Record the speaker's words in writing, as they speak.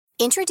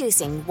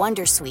Introducing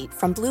Wondersuite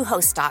from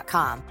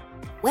Bluehost.com.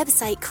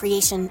 Website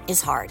creation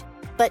is hard,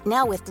 but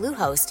now with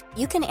Bluehost,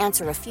 you can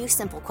answer a few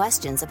simple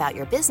questions about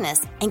your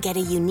business and get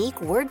a unique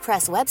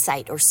WordPress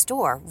website or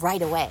store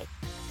right away.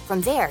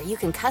 From there, you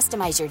can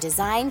customize your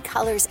design,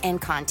 colors,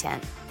 and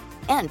content.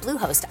 And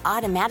Bluehost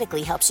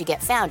automatically helps you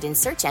get found in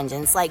search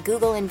engines like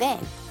Google and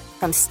Bing.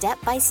 From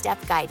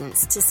step-by-step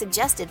guidance to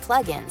suggested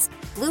plugins,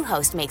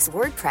 Bluehost makes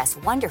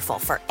WordPress wonderful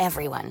for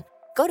everyone.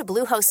 Go to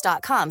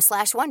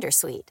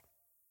bluehost.com/wondersuite.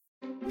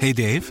 Hey,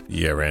 Dave.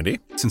 Yeah, Randy.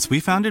 Since we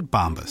founded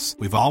Bombas,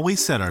 we've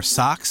always said our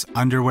socks,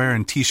 underwear,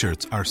 and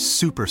T-shirts are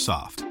super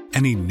soft.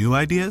 Any new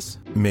ideas?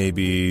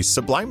 Maybe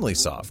sublimely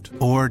soft.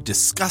 Or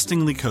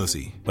disgustingly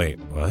cozy. Wait,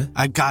 what?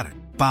 I got it.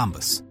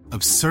 Bombas.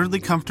 Absurdly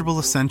comfortable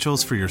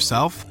essentials for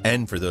yourself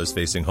And for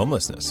those facing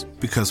homelessness.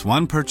 Because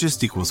one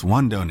purchased equals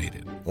one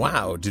donated.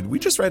 Wow, did we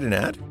just write an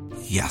ad?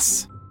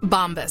 Yes.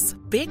 Bombas.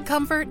 Big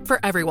comfort for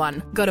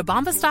everyone. Go to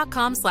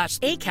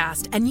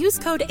bombas.com/ACAST and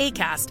use code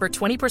ACAST for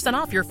 20%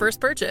 off your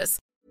first purchase.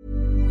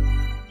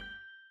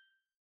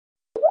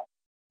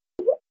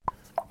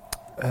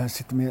 Jag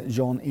sitter med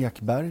Jan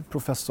Ekberg,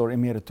 professor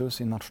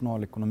emeritus i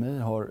nationalekonomi,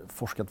 har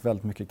forskat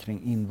väldigt mycket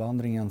kring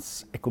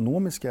invandringens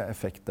ekonomiska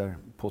effekter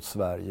på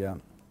Sverige.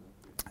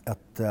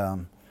 Ett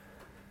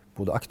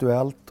både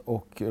aktuellt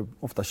och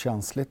ofta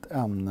känsligt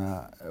ämne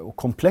och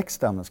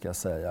komplext ämne ska jag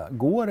säga.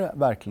 Går det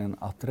verkligen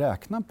att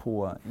räkna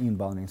på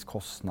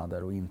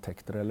invandringskostnader och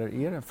intäkter eller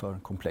är det för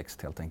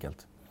komplext helt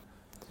enkelt?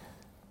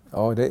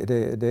 Ja,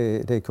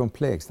 det är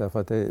komplext därför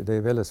att det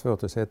är väldigt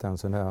svårt att sätta en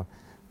sån här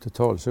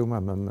totalsumma,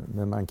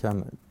 men man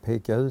kan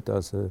peka ut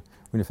alltså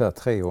ungefär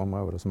 3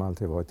 områden som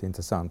alltid varit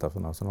intressanta för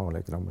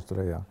nationalekonomer att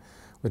studera.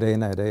 Och det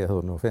ena är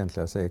hur den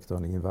offentliga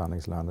sektorn i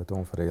invandringslandet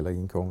omfördelar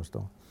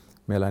inkomster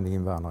mellan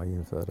invandrare och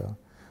infödda.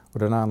 Och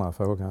den andra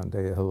frågan det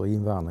är hur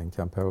invandring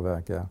kan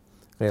påverka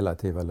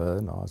relativa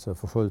löner, alltså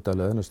förskjuta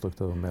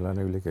lönestrukturen mellan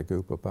olika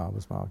grupper på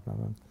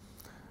arbetsmarknaden.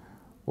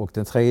 Och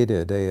den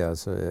tredje det är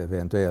alltså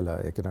eventuella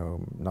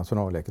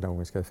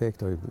nationalekonomiska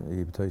effekter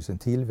i betydelsen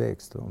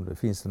tillväxt, om det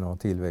finns några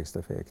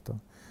tillväxteffekter.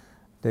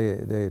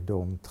 Det är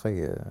de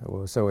 3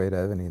 och så är det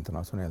även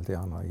internationellt i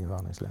andra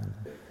invandringsländer.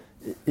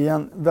 I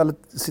en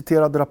väldigt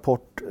citerad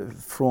rapport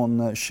från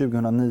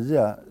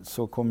 2009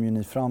 så kom ju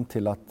ni fram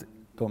till att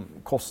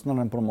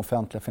kostnaden på de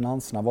offentliga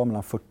finanserna var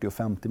mellan 40 och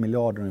 50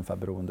 miljarder ungefär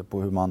beroende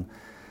på hur man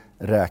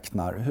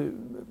räknar.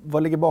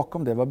 Vad ligger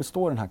bakom det? Vad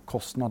består den här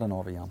kostnaden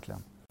av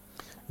egentligen?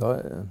 Ja,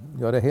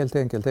 det helt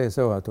enkelt är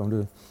så att om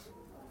du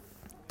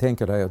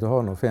tänker dig att du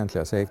har den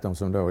offentliga sektorn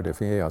som då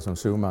definieras som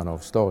summan av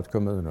stat,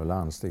 kommun och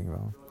landsting,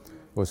 va?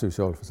 Och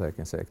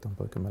socialförsäkringssektorn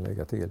brukar man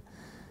lägga till.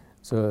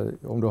 Så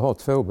om du har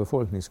 2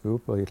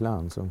 befolkningsgrupper i ett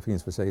land som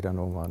finns vid sidan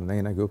om varandra, den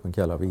ena gruppen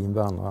kallar vi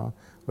invandrare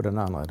och den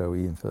andra är då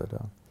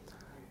infödda.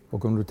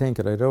 Och om du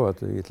tänker dig då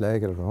att i ett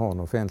läge där du har den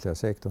offentliga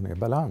sektorn i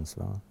balans,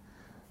 va?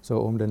 Så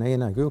om den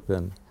ena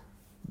gruppen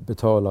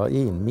betalar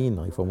in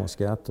mindre i form av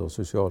skatter och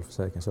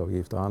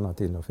socialförsäkringsavgifter och annat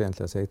till den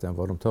offentliga sektorn än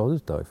vad de tar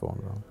ut därifrån,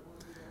 va?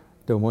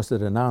 Då måste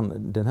den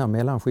här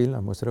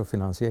mellanskillnaden måste då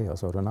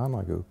finansieras av den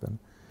andra gruppen.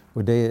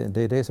 Och det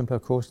är det som blir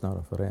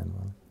kostnader för den,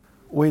 va?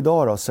 Och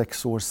idag då,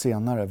 6 år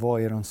senare,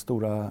 vad är den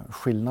stora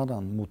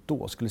skillnaden mot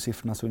då? Skulle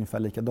siffrorna se ungefär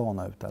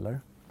likadana ut eller?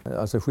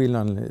 Alltså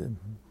skillnaden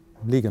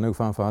ligger nog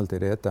framförallt i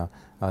detta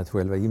att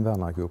själva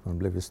invandrargruppen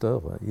blivit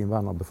större.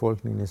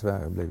 Invandrarbefolkningen i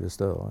Sverige blivit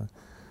större.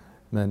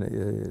 Men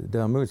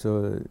däremot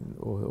så,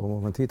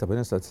 om man tittar på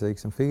den statistik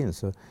som finns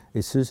så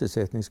är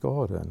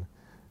sysselsättningsgraden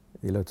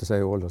i låt oss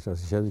säga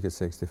åldersklass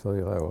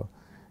 20-64 år,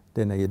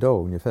 den är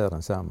idag ungefär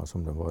densamma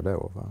som den var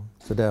då, va?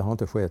 Så där har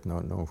inte skett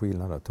någon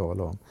skillnad att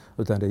tala om.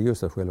 Utan det är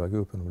just att själva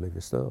gruppen har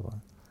blivit större.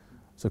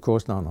 Så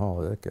kostnaden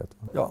har ökat.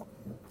 Va? Ja,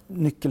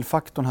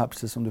 nyckelfaktorn här,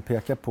 precis som du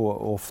pekar på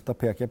och ofta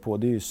pekar på,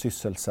 det är ju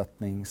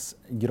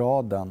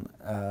sysselsättningsgraden.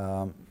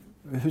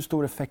 Hur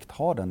stor effekt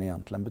har den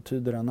egentligen?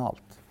 Betyder den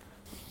allt?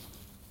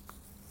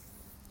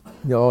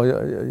 Ja,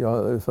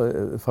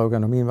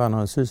 frågan om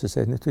invandrarens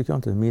sysselsättning tycker jag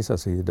inte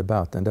missas i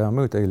debatten.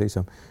 Däremot är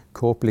liksom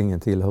kopplingen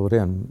till hur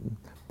den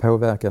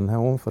påverkar den här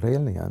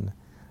omfördelningen.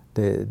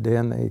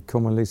 Den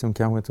kommer liksom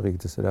kanske inte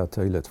riktigt så där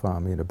tydligt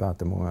fram i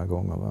debatten många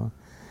gånger. Va?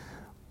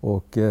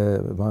 Och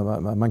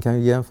man kan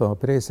ju jämföra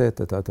på det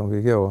sättet att om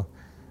vi går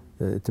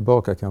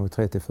tillbaka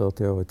kanske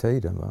 30-40 år i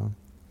tiden, va?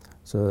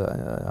 Så,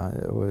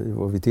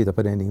 och vi tittar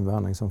på den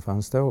invandring som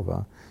fanns då,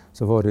 va?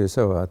 Så var det ju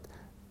så att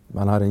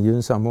man hade en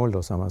gynnsam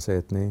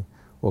ålderssammansättning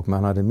och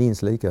man hade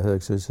minst lika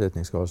hög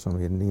sysselsättningsgrad som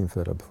i den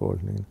infödda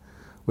befolkningen.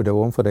 Och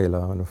då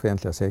omfördelar den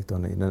offentliga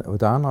sektorn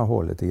åt andra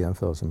hållet i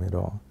jämförelse med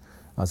idag.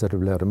 Alltså då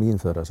blir de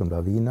infödda som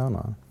blir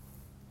vinnarna.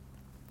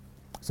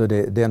 Så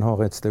den har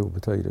rätt stor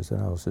betydelse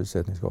hur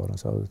sysselsättningsgraden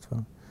ser ut.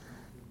 Va?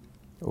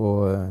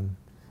 Och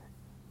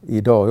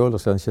idag i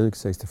åldersklassen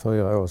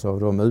 20-64 år så av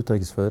de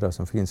utrikesfödda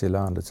som finns i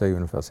landet så är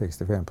ungefär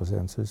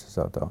 65%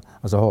 sysselsatta.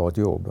 Alltså har ett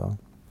jobb. Va?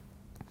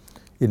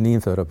 I den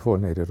infödda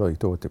befolkningen är det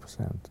drygt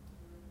 80%.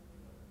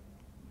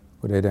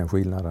 Och det är den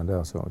skillnaden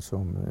där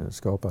som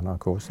skapar den här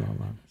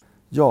kostnaderna.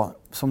 Ja,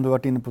 som du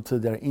varit inne på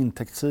tidigare,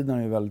 intäktssidan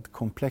är ju väldigt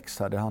komplex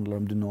här. Det handlar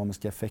om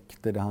dynamiska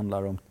effekter, det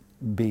handlar om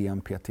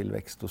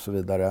BNP-tillväxt och så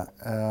vidare.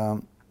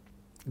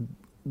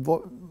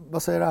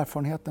 Vad säger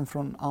erfarenheten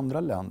från andra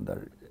länder?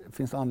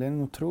 Finns det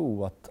anledning att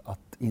tro att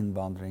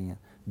invandring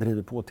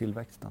driver på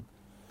tillväxten?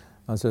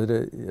 Alltså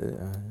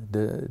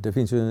det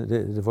finns ju,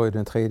 det var ju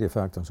den tredje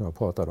faktorn som jag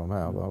pratade om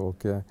här. Va?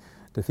 Och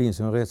det finns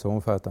ju en rätt så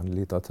omfattande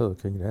litteratur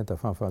kring detta,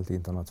 framförallt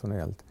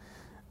internationellt.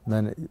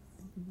 Men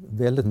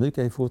väldigt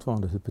mycket är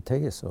fortfarande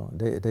hypoteser.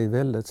 Det är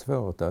väldigt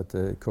svårt att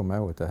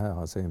komma åt det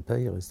här alltså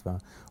empiriskt. Va?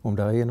 Om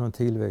det är någon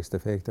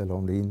tillväxteffekt eller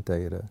om det inte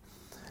är det.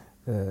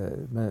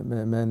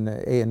 Men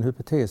en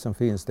hypotes som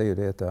finns, det är ju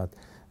detta att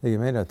i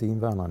och med att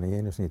invandrarna i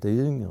genomsnitt är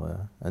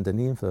yngre än den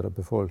infödda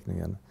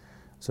befolkningen,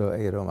 så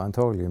är de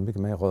antagligen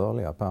mycket mer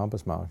rörliga på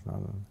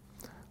arbetsmarknaden.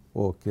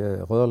 Och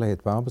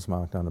rörlighet på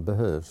arbetsmarknaden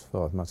behövs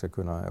för att man ska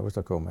kunna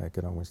åstadkomma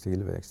ekonomisk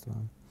tillväxt.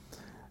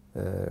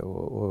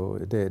 Och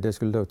det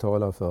skulle då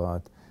tala för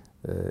att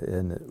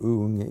en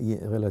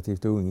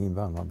relativt ung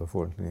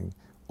invandrarbefolkning,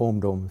 om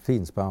de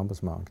finns på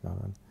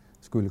arbetsmarknaden,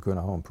 skulle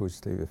kunna ha en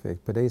positiv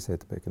effekt på det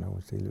sättet på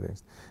ekonomisk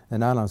tillväxt.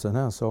 En annan sån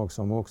här sak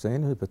som också är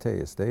en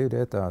hypotes, det är ju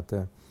detta att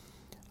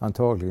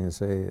antagligen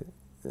så är,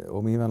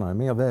 om invandrarna är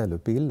mer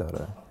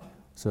välutbildade,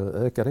 så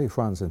ökar det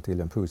chansen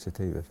till en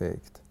positiv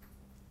effekt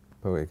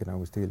på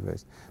ekonomisk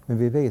tillväxt. Men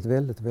vi vet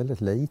väldigt,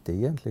 väldigt lite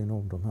egentligen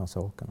om de här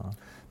sakerna.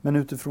 Men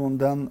utifrån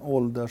den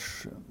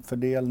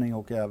åldersfördelning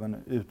och även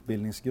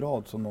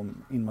utbildningsgrad som de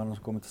invandrare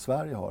som kommer till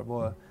Sverige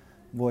har,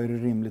 vad är det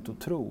rimligt att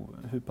tro?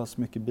 Hur pass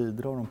mycket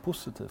bidrar de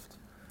positivt?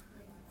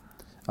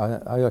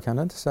 Ja, jag kan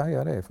inte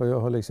säga det, för jag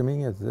har liksom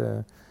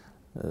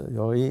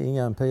jag har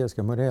inga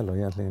empiriska modeller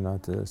egentligen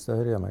att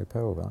stödja mig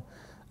på. Va?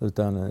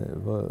 Utan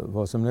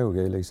vad som nog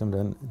är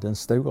liksom den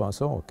stora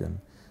saken,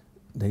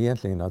 det är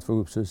egentligen att få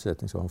upp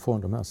sysselsättningsgraden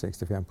från de här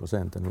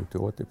 65% upp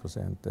till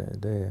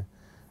 80%.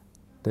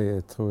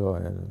 Det tror jag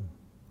är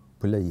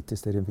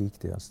politiskt är det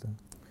viktigaste.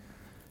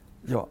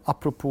 Ja,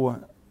 apropå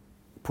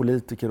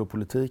politiker och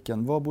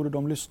politiken, vad borde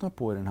de lyssna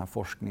på i den här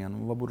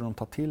forskningen? Vad borde de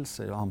ta till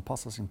sig och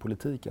anpassa sin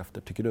politik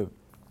efter, tycker du?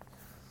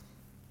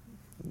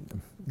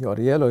 Ja,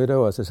 det gäller ju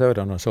då alltså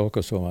sådana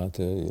saker som att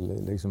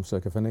liksom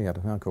försöka få ner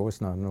den här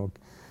kostnaden. Och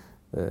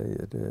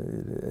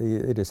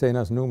i det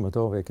senaste numret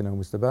av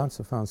Ekonomisk debatt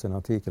så fanns en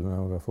artikel med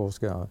några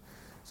forskare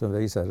som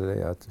visade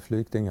det att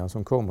flyktingar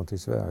som kommer till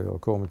Sverige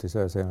och kommer till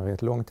Sverige sedan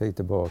rätt lång tid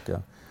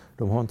tillbaka,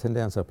 de har en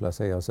tendens att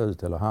placeras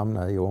ut eller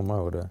hamna i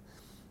områden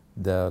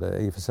där det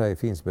i och för sig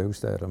finns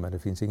bostäder men det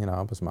finns ingen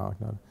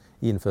arbetsmarknad.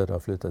 Infödda har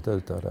flyttat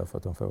ut där därför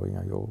att de får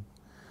inga jobb.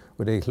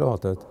 Och det är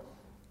klart att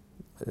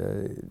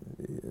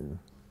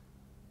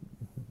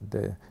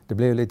det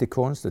blev lite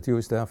konstigt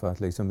just därför att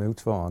liksom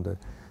motsvarande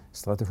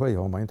strategi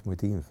har man inte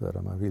mot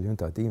infödda. Man vill ju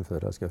inte att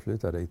infödda ska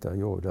flytta dit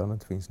där det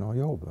inte finns några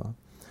jobb. Va?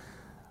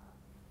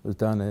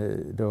 Utan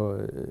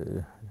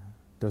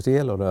då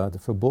gäller det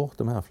att få bort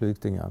de här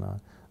flyktingarna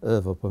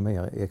över på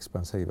mer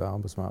expansiva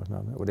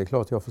arbetsmarknader. Och det är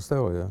klart, jag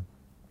förstår ju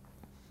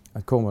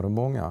att kommer det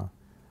många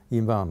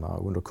invandrare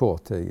under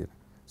kort tid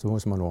så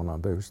måste man ordna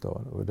en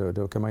bostad. Och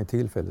då kan man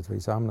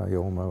tillfälligtvis hamna i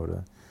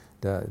områden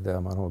där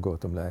man har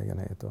gott om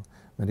lägenheter.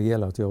 Men det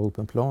gäller att göra upp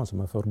en plan så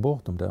man får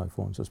bort dem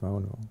därifrån så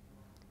småningom.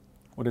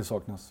 Och det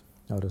saknas?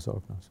 Ja, det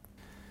saknas.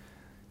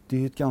 Det är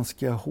ju ett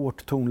ganska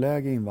hårt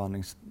tonläge i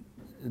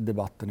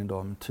invandringsdebatten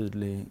idag med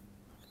tydlig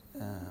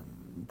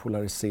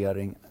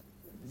polarisering.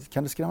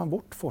 Kan det skrämma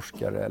bort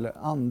forskare eller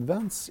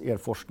används er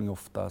forskning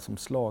ofta som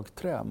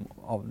slagträ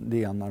av det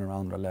ena eller det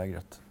andra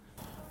lägret?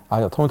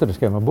 Ja, jag tror inte det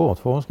skrämmer bort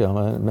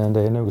forskare, men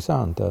det är nog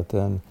sant att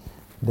en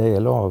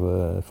del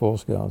av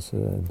forskares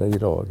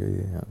bidrag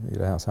i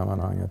det här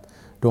sammanhanget,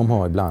 de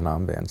har ibland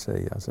använts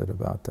i alltså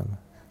debatten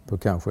på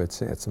kanske ett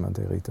sätt som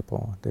inte är riktigt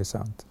bra. Det är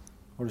sant.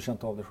 Har du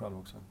känt av det själv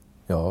också?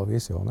 Ja,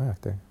 visst, jag har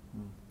märkt det.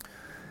 Mm.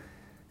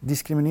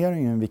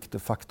 Diskriminering är en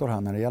viktig faktor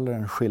här när det gäller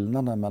en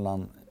skillnad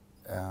mellan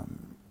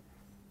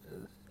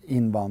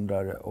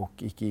invandrare och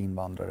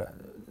icke-invandrare.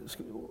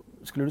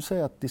 Skulle du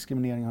säga att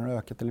diskrimineringen har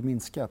ökat eller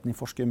minskat? Ni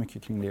forskar ju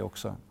mycket kring det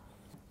också.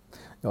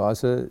 Ja,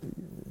 alltså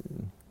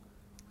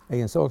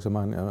en sak som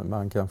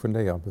man kan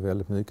fundera på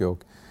väldigt mycket och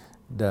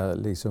där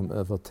liksom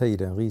över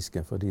tiden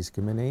risken för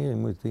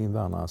diskriminering mot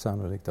invandrare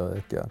sannolikt har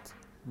ökat.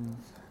 Mm.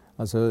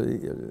 Alltså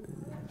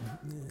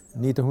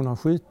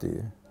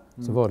 1970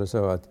 så var det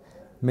så att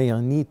mer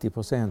än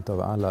 90%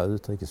 av alla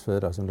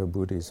utrikesfödda som då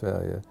bodde i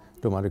Sverige,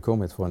 de hade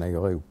kommit från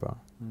Europa.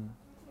 Mm.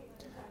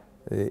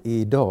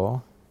 Idag,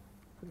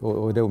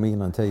 och då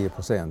mindre än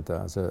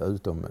 10% alltså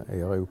utom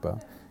Europa.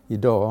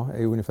 Idag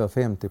är ungefär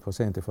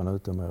 50% från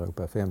utom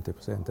Europa,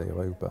 50% i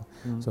Europa.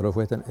 Mm. Så det har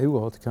skett en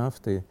oerhört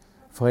kraftig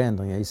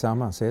förändring i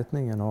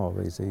sammansättningen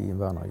av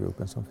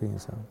invandrargruppen som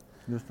finns här.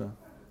 Just det.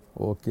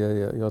 Och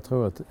jag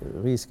tror att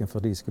risken för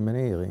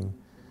diskriminering,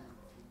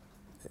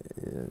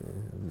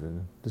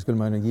 det skulle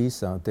man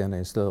gissa att den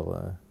är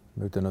större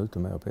mot den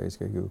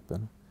utomeuropeiska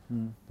gruppen.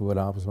 Mm. På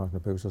både arbetsmarknad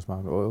och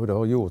bostadsmarknad. Och det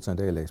har gjorts en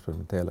del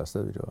experimentella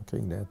studier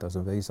kring detta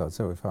som visar att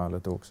så är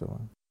fallet också.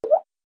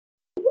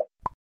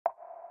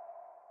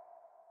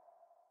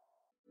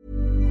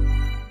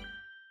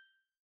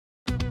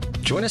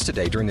 Join us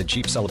today during the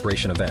Jeep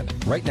Celebration event.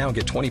 Right now,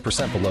 get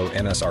 20% below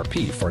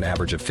MSRP for an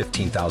average of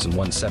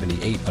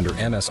 $15,178 under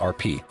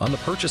MSRP on the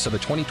purchase of a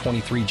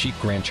 2023 Jeep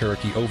Grand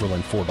Cherokee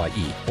Overland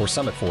 4xE or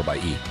Summit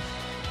 4xE.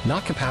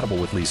 Not compatible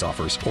with lease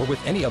offers or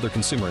with any other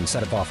consumer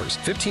incentive offers.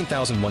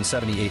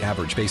 $15,178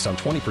 average based on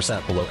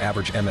 20% below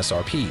average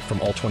MSRP from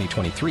all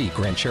 2023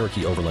 Grand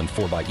Cherokee Overland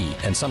 4xE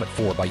and Summit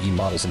 4xE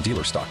models in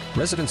dealer stock.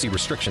 Residency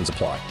restrictions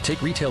apply.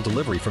 Take retail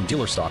delivery from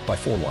dealer stock by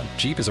 4/1.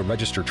 Jeep is a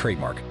registered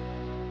trademark.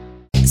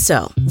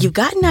 So, you've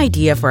got an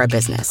idea for a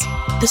business.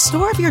 The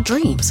store of your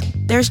dreams.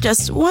 There's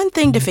just one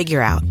thing to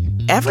figure out.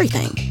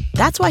 Everything.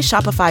 That's why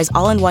Shopify's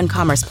all-in-one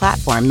commerce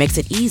platform makes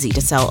it easy to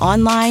sell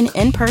online,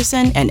 in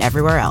person, and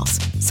everywhere else.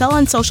 Sell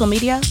on social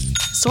media,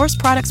 source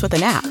products with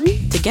an app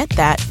to get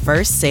that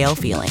first sale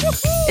feeling.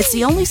 It's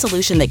the only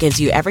solution that gives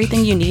you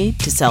everything you need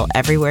to sell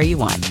everywhere you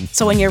want.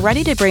 So when you're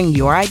ready to bring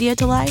your idea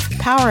to life,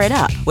 power it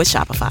up with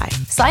Shopify.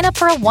 Sign up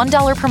for a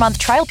 $1 per month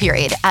trial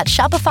period at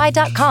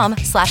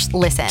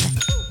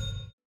shopify.com/listen.